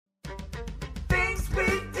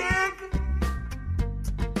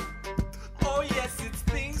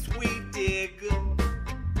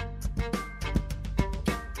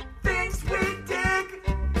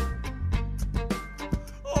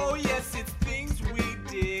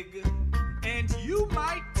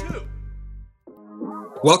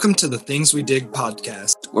Welcome to the Things We Dig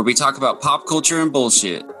podcast, where we talk about pop culture and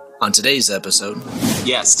bullshit. On today's episode,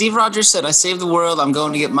 yeah, Steve Rogers said, "I saved the world, I'm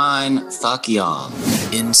going to get mine. Fuck y'all."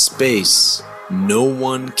 In space, no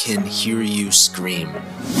one can hear you scream.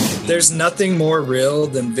 There's nothing more real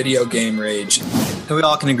than video game rage. And we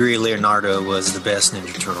all can agree Leonardo was the best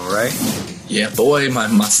Ninja Turtle, right? Yeah, boy, my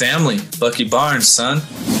family. Bucky Barnes, son.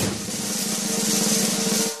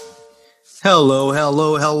 Hello,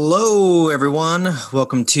 everyone.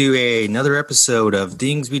 Welcome to another episode of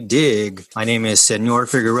Things We Dig. My name is Senor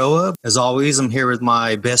Figueroa. As always, I'm here with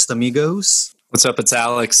my best amigos. What's up? It's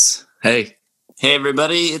Alex. Hey. Hey,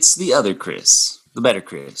 everybody. It's the other Chris. The better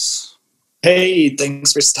Chris. Hey,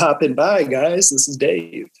 thanks for stopping by, guys. This is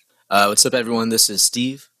Dave. What's up, everyone? This is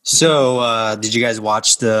Steve. So, did you guys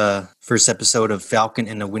watch the first episode of Falcon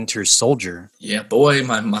and the Winter Soldier? Yeah, boy,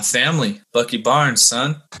 my family. Bucky Barnes,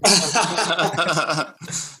 son. I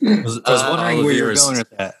was wondering where you were going with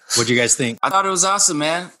that. What do you guys think? I thought it was awesome,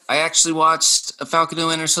 man. I actually watched A Falcon and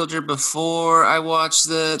Winter Soldier before I watched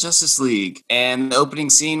the Justice League. And the opening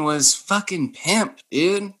scene was fucking pimp,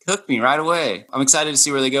 dude. Hooked me right away. I'm excited to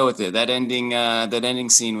see where they go with it. That ending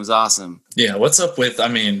scene was awesome. Yeah, what's up with,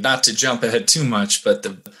 not to jump ahead too much, but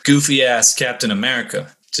the goofy-ass Captain America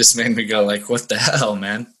just made me go like, what the hell,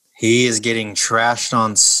 man? He is getting trashed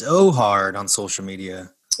on so hard on social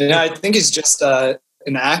media. Yeah, I think he's just an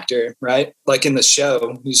actor, right? Like in the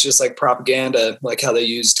show, he's just like propaganda, like how they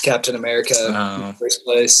used Captain America in the first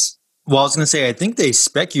place. Well, I was going to say, I think they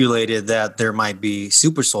speculated that there might be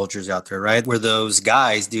super soldiers out there, right? Where those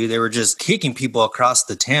guys, dude, they were just kicking people across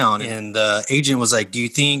the town. And the agent was like, do you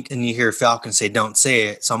think, and you hear Falcon say, don't say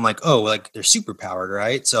it. So I'm like, oh, like they're super powered,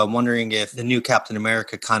 right? So I'm wondering if the new Captain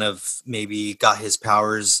America kind of maybe got his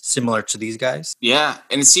powers similar to these guys. Yeah.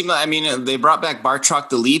 And it seemed like, they brought back Bartok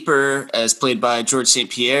the Leaper as played by George St.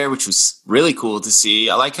 Pierre, which was really cool to see.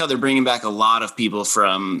 I like how they're bringing back a lot of people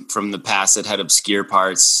from the past that had obscure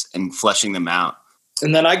parts and fleshing them out.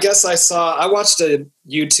 And then I watched a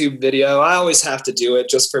YouTube video. I always have to do it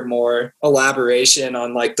just for more elaboration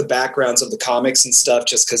on like the backgrounds of the comics and stuff,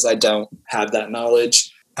 just because I don't have that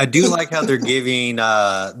knowledge. I do like how they're giving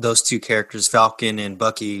those two characters, Falcon and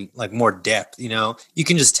Bucky, like more depth. You know, you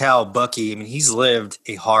can just tell Bucky, he's lived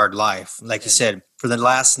a hard life. Like you said, for the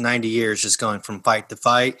last 90 years, just going from fight to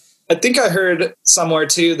fight. I think I heard somewhere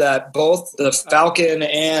too that both the Falcon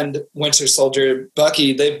and Winter Soldier,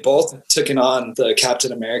 Bucky, they've both taken on the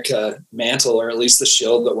Captain America mantle, or at least the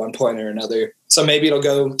shield at one point or another. So maybe it'll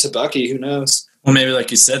go to Bucky, who knows? Well, maybe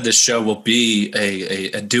like you said, this show will be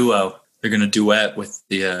a duo. They're going to duet with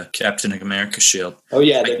the Captain America shield. Oh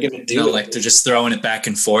yeah, they're going to do it. Like they're just throwing it back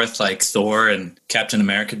and forth like Thor and Captain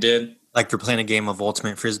America did. Like they're playing a game of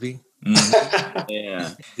Ultimate Frisbee.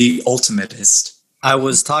 Yeah. The ultimatist. I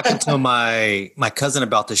was talking to my cousin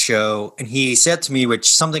about the show, and he said to me,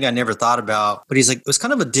 which something I never thought about, but he's like, it was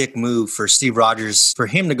kind of a dick move for Steve Rogers, for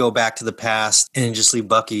him to go back to the past and just leave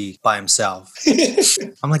Bucky by himself.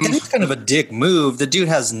 I'm like, that's kind of a dick move. The dude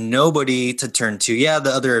has nobody to turn to. Yeah,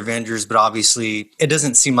 the other Avengers, but obviously it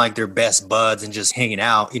doesn't seem like they're best buds and just hanging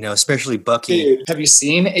out, especially Bucky. Dude, have you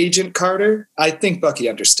seen Agent Carter? I think Bucky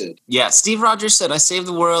understood. Yeah, Steve Rogers said, "I saved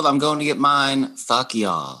the world, I'm going to get mine. Fuck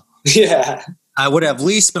y'all." Yeah. I would have at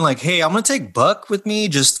least been like, hey, I'm going to take Buck with me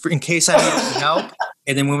just in case I need some help.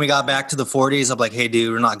 And then when we got back to the 40s, I'm like, hey,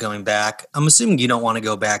 dude, we're not going back. I'm assuming you don't want to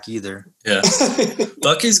go back either. Yeah.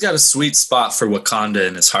 Bucky's got a sweet spot for Wakanda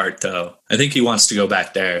in his heart, though. I think he wants to go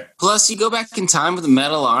back there. Plus, you go back in time with a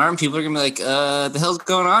metal arm, people are going to be like, the hell's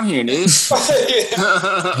going on here, dude?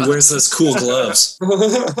 He wears those cool gloves.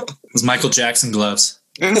 Those Michael Jackson gloves.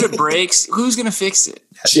 And if it breaks, who's going to fix it?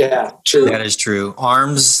 Yeah, true. That is true.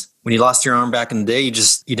 Arms. When you lost your arm back in the day, you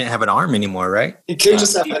didn't have an arm anymore, right? You could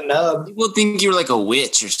just have a nub. People think you were like a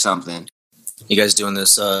witch or something. You guys doing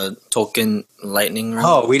this Tolkien lightning round?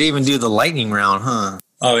 Oh, we didn't even do the lightning round, huh?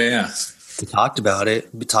 Oh, yeah. We talked about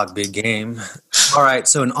it. We talked big game. All right,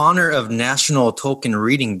 so in honor of National Tolkien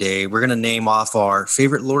Reading Day, we're going to name off our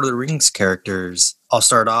favorite Lord of the Rings characters. I'll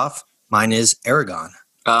start off. Mine is Aragorn.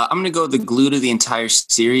 I'm going to go with the glue to the entire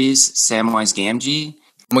series, Samwise Gamgee.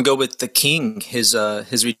 I'm going to go with the king. His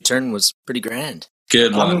return was pretty grand.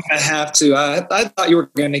 Good one. I'm going to have to. I thought you were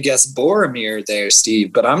going to guess Boromir there,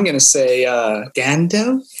 Steve, but I'm going to say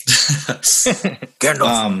Gandalf.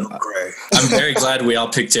 Gandalf. I'm very glad we all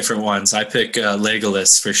picked different ones. I pick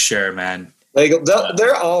Legolas for sure, man.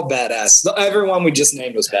 They're all badass. Everyone we just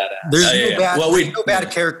named was badass. There's no bad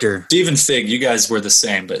character. Steve and Fig, you guys were the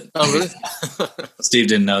same, but really? Steve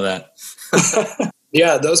didn't know that.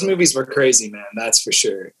 Yeah, those movies were crazy, man. That's for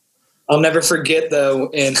sure. I'll never forget, though,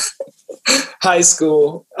 in high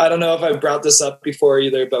school. I don't know if I brought this up before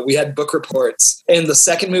either, but we had book reports. And the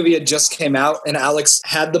second movie had just came out, and Alex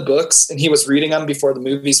had the books, and he was reading them before the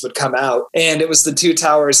movies would come out. And it was The Two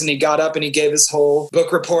Towers, and he got up and he gave his whole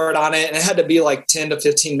book report on it, and it had to be like 10 to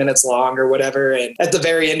 15 minutes long or whatever. And at the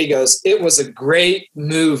very end, he goes, "It was a great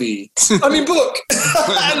movie." I mean, book.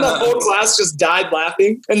 And the whole class just died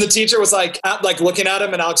laughing. And the teacher was like looking at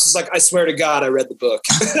him, and Alex was like, "I swear to God, I read the book."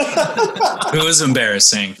 It was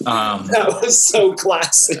embarrassing. That was so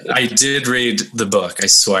classic. I did read the book, I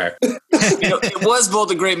swear. It was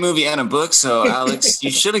both a great movie and a book, so Alex,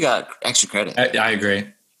 you should have got extra credit. I agree.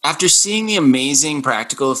 After seeing the amazing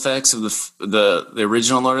practical effects of the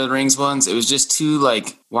original Lord of the Rings ones, it was just too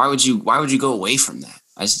like, why would you go away from that?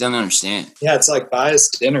 I just don't understand. Yeah, it's like buy us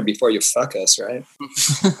dinner before you fuck us, right?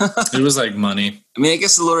 It was like money. I mean, I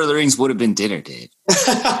guess the Lord of the Rings would have been dinner, Dave.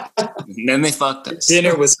 And then they fucked us.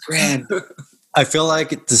 Dinner was grand. I feel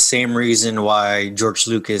like it's the same reason why George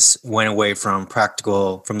Lucas went away from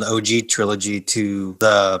the OG trilogy to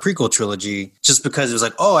the prequel trilogy, just because it was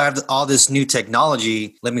like, oh, I have all this new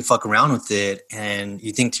technology, let me fuck around with it. And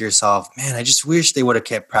you think to yourself, man, I just wish they would have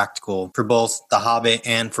kept practical for both The Hobbit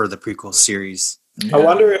and for the prequel series. Yeah. I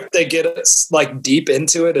wonder if they get us like deep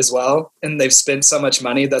into it as well, and they've spent so much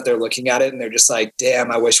money that they're looking at it and they're just like,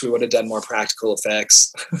 damn, I wish we would have done more practical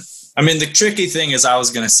effects. I mean, the tricky thing is, I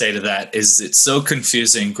was going to say to that, is it's so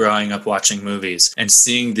confusing growing up watching movies and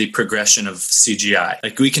seeing the progression of CGI.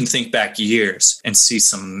 Like, we can think back years and see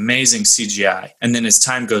some amazing CGI. And then as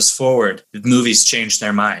time goes forward, the movies change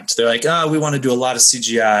their mind. They're like, oh, we want to do a lot of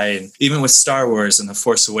CGI. And even with Star Wars and The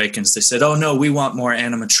Force Awakens, they said, oh, no, we want more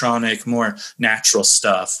animatronic, more natural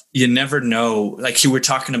stuff. You never know. Like, you were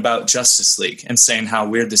talking about Justice League and saying how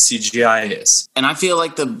weird the CGI is. And I feel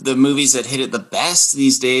like the movies that hit it the best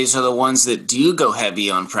these days are the ones that do go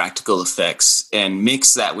heavy on practical effects and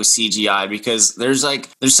mix that with CGI, because there's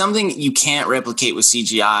something you can't replicate with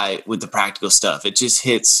CGI with the practical stuff. It just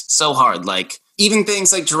hits so hard. Like, even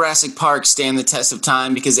things like Jurassic Park stand the test of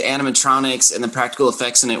time because the animatronics and the practical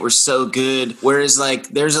effects in it were so good. Whereas, like,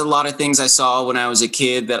 there's a lot of things I saw when I was a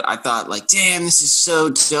kid that I thought, like, damn, this is so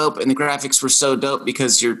dope. And the graphics were so dope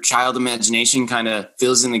because your child imagination kind of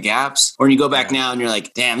fills in the gaps. Or you go back now and you're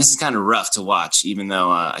like, damn, this is kind of rough to watch, even though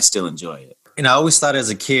I still enjoy it. And I always thought as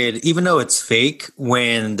a kid, even though it's fake,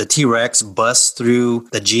 when the T-Rex busts through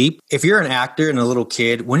the Jeep, if you're an actor and a little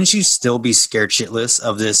kid, wouldn't you still be scared shitless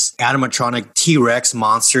of this animatronic T-Rex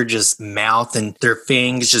monster just mouth and their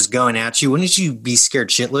fangs just going at you? Wouldn't you be scared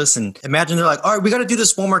shitless? And imagine they're like, all right, we got to do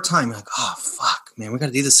this one more time. You're like, oh, fuck, man, we got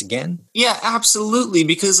to do this again? Yeah, absolutely.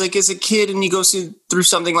 Because, like, as a kid and you go through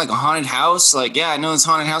something like a haunted house, like, yeah, I know this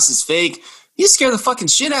haunted house is fake. You scare the fucking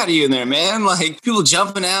shit out of you in there, man. Like, people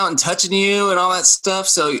jumping out and touching you and all that stuff.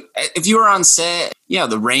 So if you were on set, yeah,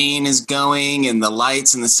 the rain is going and the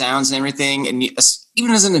lights and the sounds and everything. And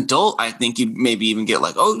even as an adult, I think you'd maybe even get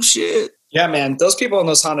like, oh, shit. Yeah, man, those people in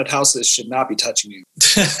those haunted houses should not be touching you.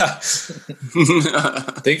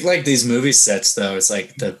 Think like these movie sets, though, it's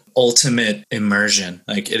like the ultimate immersion.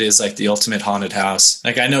 Like, it is like the ultimate haunted house.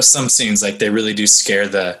 Like, I know some scenes, like, they really do scare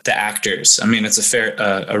the actors. I mean, it's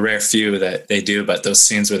a rare few that they do, but those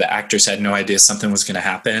scenes where the actors had no idea something was going to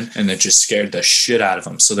happen and it just scared the shit out of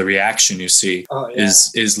them. So the reaction you see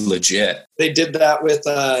is legit. They did that with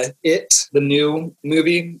It, the new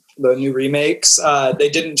movie. The new remakes, they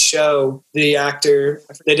didn't show the actor.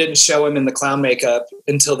 They didn't show him in the clown makeup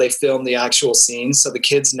until they filmed the actual scene. So the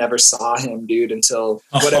kids never saw him, dude, until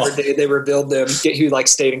whatever day they revealed them. Who like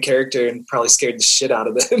stayed in character and probably scared the shit out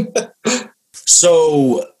of them.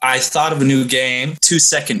 So I thought of a new game,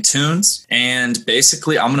 2-second tunes, and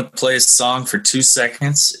basically I'm going to play a song for 2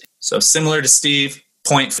 seconds. So similar to Steve,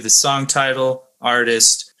 point for the song title,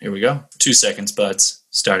 artist. Here we go. 2 seconds, buds.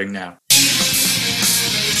 Starting now.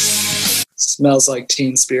 Smells Like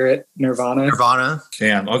Teen Spirit, Nirvana.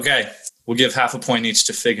 Damn. Okay. We'll give half a point each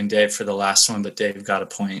to Fig and Dave for the last one, but Dave got a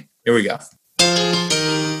point. Here we go.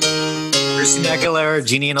 Christina Aguilera,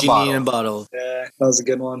 Genie in a Bottle. Yeah, that was a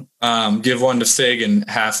good one. Give one to Fig and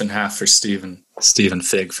half for Steven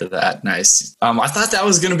Fig for that. Nice. I thought that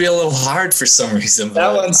was going to be a little hard for some reason.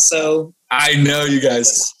 That one's so... I know, you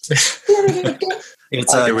guys.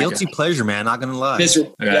 It's a guilty pleasure, man. Not going to lie.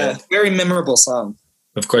 Yeah, very memorable song.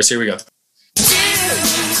 Of course, here we go.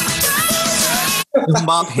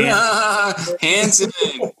 Bop Hanson.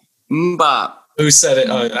 Mbop. Who said it?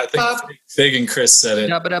 I think Fig and Chris said it.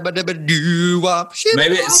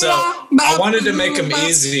 Maybe so. I wanted to make them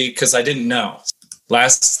easy because I didn't know.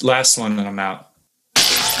 Last one, and I'm out.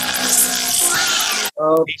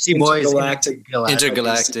 Oh, Intergalactic.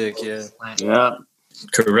 Intergalactic, yeah. Yeah.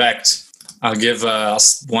 Correct. I'll give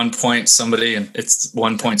 1 point somebody, and it's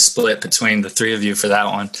 1 point split between the three of you for that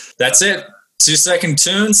one. That's it. 2-second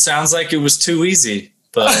tune. Sounds like it was too easy,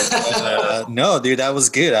 but no, dude, that was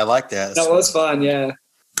good. I like that. That was fun, yeah.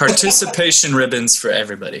 participation ribbons for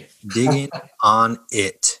everybody. Digging on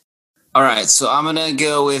it. All right, so I'm going to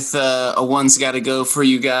go with a one's got to go for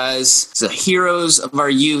you guys. It's the heroes of our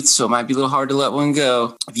youth, so it might be a little hard to let one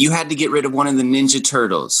go. If you had to get rid of one of the Ninja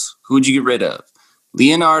Turtles, who would you get rid of?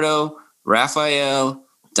 Leonardo, Raphael,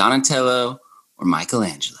 Donatello, or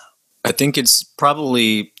Michelangelo? I think it's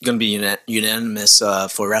probably going to be unanimous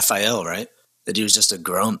for Raphael, right? That he was just a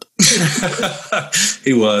grump.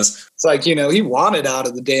 He was. It's like, he wanted out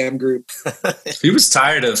of the damn group. He was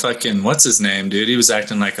tired of fucking, what's his name, dude? He was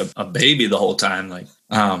acting like a baby the whole time. Like,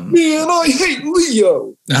 Man, I hate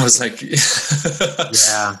Leo. I was like,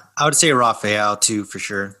 Yeah, I would say Raphael too, for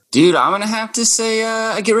sure. Dude, I'm going to have to say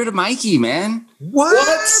I get rid of Mikey, man.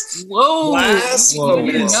 What? Whoa.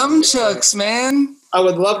 Blasphemous. Nunchucks, man. I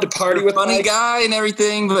would love to party with Funny Mike. guy and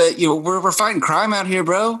everything, but we're fighting crime out here,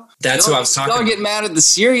 bro. that's what I was talking Y'all about. get mad at the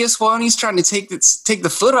serious one. He's trying to take the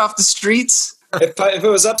foot off the streets. If it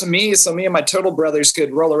was up to me, so me and my turtle brothers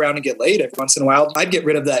could roll around and get laid every once in a while, I'd get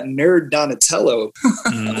rid of that nerd Donatello.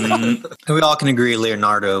 Mhm. And we all can agree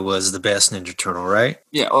Leonardo was the best Ninja Turtle, right?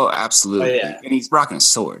 Yeah, absolutely. Oh, yeah. And he's rocking a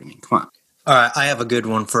sword. I mean, come on. All right, I have a good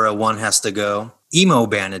one for a one has to go. Emo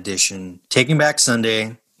Band Edition. Taking Back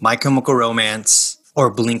Sunday, My Chemical Romance, or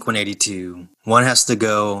Blink 182. One has to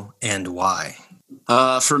go, and why?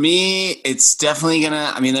 For me, it's definitely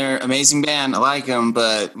they're an amazing band. I like them,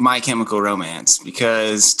 but My Chemical Romance,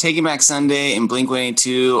 because Taking Back Sunday and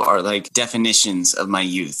Blink-182 are like definitions of my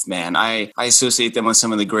youth, man. I associate them with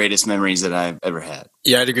some of the greatest memories that I've ever had.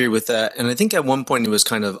 Yeah, I'd agree with that. And I think at one point it was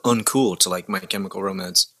kind of uncool to like My Chemical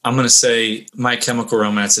Romance. I'm going to say My Chemical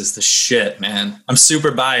Romance is the shit, man. I'm super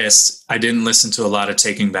biased. I didn't listen to a lot of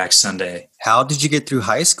Taking Back Sunday. How did you get through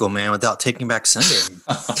high school, man, without Taking Back Sunday?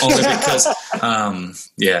 Only because,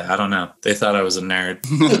 I don't know. They thought I was a nerd.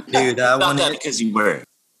 Dude, that Not one, that because you were.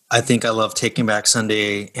 I think I love Taking Back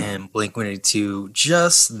Sunday and Blink-182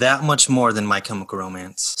 just that much more than My Chemical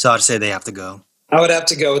Romance. So I'd say they have to go. I would have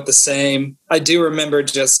to go with the same. I do remember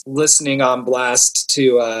just listening on blast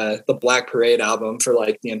to the Black Parade album for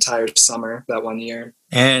like the entire summer that one year.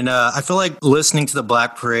 And I feel like listening to the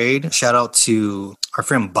Black Parade, shout out to our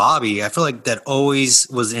friend Bobby. I feel like that always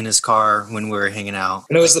was in his car when we were hanging out.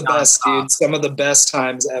 And it was the best, dude. Some of the best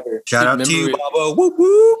times ever. Shout out to you, Remember Baba. Whoop,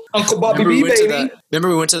 whoop. Uncle Bobby Remember B, we went to baby. Remember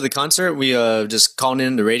we went to the concert? We just called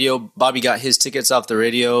in the radio. Bobby got his tickets off the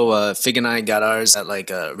radio. Fig and I got ours at like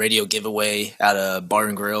a radio giveaway at a bar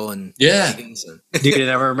and grill. And Yeah. Dude, and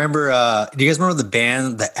I remember, do you guys remember the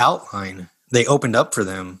band, The Outline? They opened up for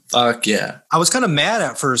them. Fuck yeah. I was kind of mad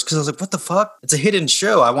at first because I was like, what the fuck? It's a hidden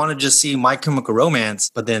show. I want to just see My Chemical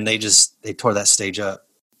Romance. But then they tore that stage up.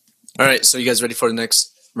 All right, so you guys ready for the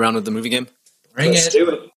next round of the movie game? Bring Let's it. do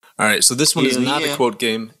it. All right, so this one is Hell not yeah. a quote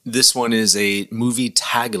game. This one is a movie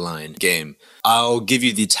tagline game. I'll give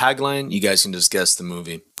you the tagline. You guys can just guess the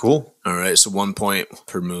movie. Cool. All right, so 1 point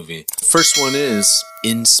per movie. First one is,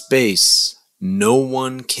 in space, no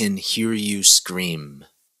one can hear you scream.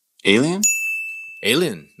 Alien?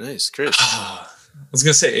 Alien. Nice, Chris. I was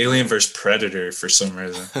going to say Alien vs. Predator for some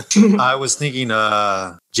reason. I was thinking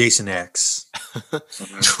Jason X.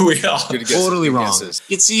 We all. Good guess. Totally Good wrong. guesses.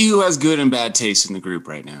 You can see who has good and bad taste in the group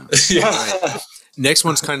right now. Next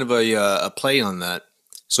one's kind of a play on that.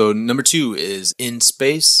 So number 2 is, in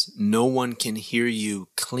space, no one can hear you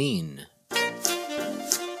clean.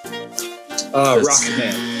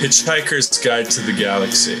 Rocketman. Hitchhiker's Guide to the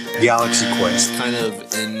Galaxy. Galaxy Quest. Kind of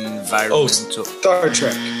environmental. Star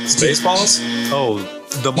Trek. Spaceballs? Oh,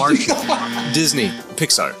 The Martian. Disney.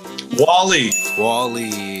 Pixar. Wall-E.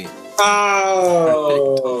 Wall-E.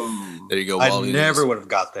 Oh. There you go, I Wall-E. never would have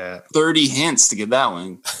got that. 30 hints to get that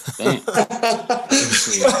one. Damn.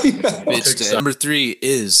 Bitch. Number 3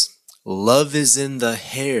 is, love is in the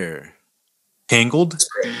hair. Tangled?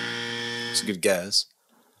 It's a good guess.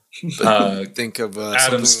 Think of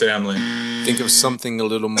Addams something, Family. think of something a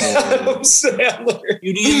little more. Sandler.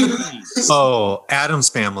 Beauty and the Beast. Oh, Addams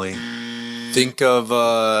Family. Think of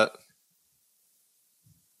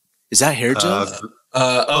is that hair gel?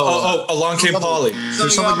 Along Came Polly.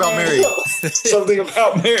 There's something about Mary. Something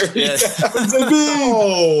about Mary. Yeah.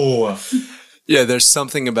 Oh. Yeah, there's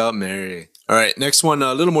something about Mary. All right, next one,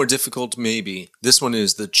 a little more difficult maybe. This one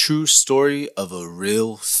is the true story of a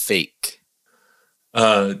real fake.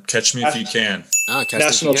 Catch Me If You Can. Catch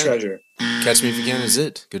National Me If You Can. Treasure. Catch Me If You Can is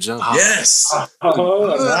it. Good job. Yes.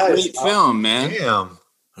 Oh, nice. Great film, man. Damn.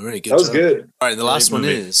 All right, good That was job. good. All right, the last Great one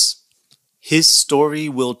movie. is, His story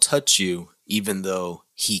will touch you, even though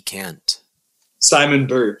he can't. Simon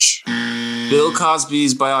Birch. Bill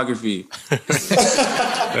Cosby's biography.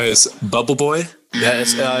 It's Bubble Boy. Yeah,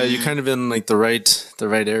 it's, you're kind of in like the right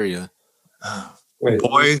area. Wait,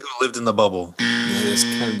 Boy who lived in the bubble. Yeah, it's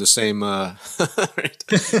kind of the same. Right.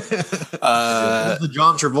 The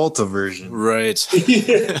John Travolta version. Right.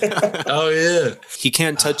 Oh yeah. He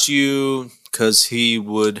can't touch you because he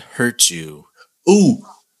would hurt you. Ooh,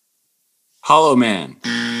 Hollow Man.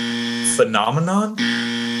 Phenomenon.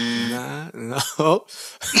 Nah, no, not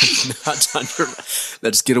John Travolta.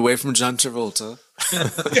 Let's get away from John Travolta. No,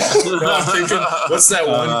 I'm thinking, what's that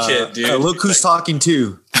one kid, dude? Look who's talking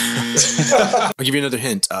too. I'll give you another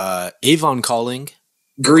hint. Avon Calling,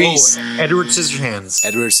 Grease. Edward Scissorhands.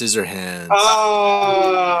 Edward Scissorhands.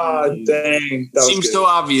 Ah, dang. That was Seems good. so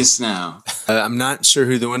obvious now. I'm not sure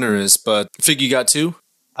who the winner is, but Fig, you got 2?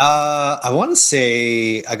 I want to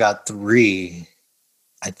say I got 3.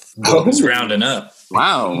 It's rounding up.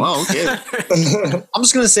 Wow. Well, okay. I'm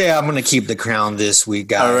just gonna say I'm gonna keep the crown this week,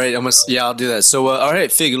 guys. All right, I'll do that. So, all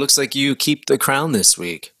right, Fig, it looks like you keep the crown this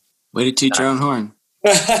week. Way to toot your own horn.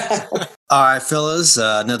 All right, fellas.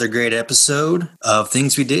 Another great episode of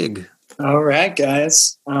Things We Dig. All right,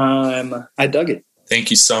 guys. I dug it.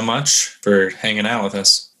 Thank you so much for hanging out with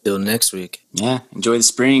us. Till next week. Yeah. Enjoy the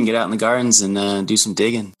spring. Get out in the gardens and do some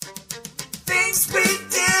digging. Things we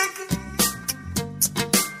dig.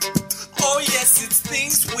 Oh yes, it's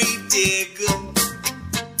things we dig.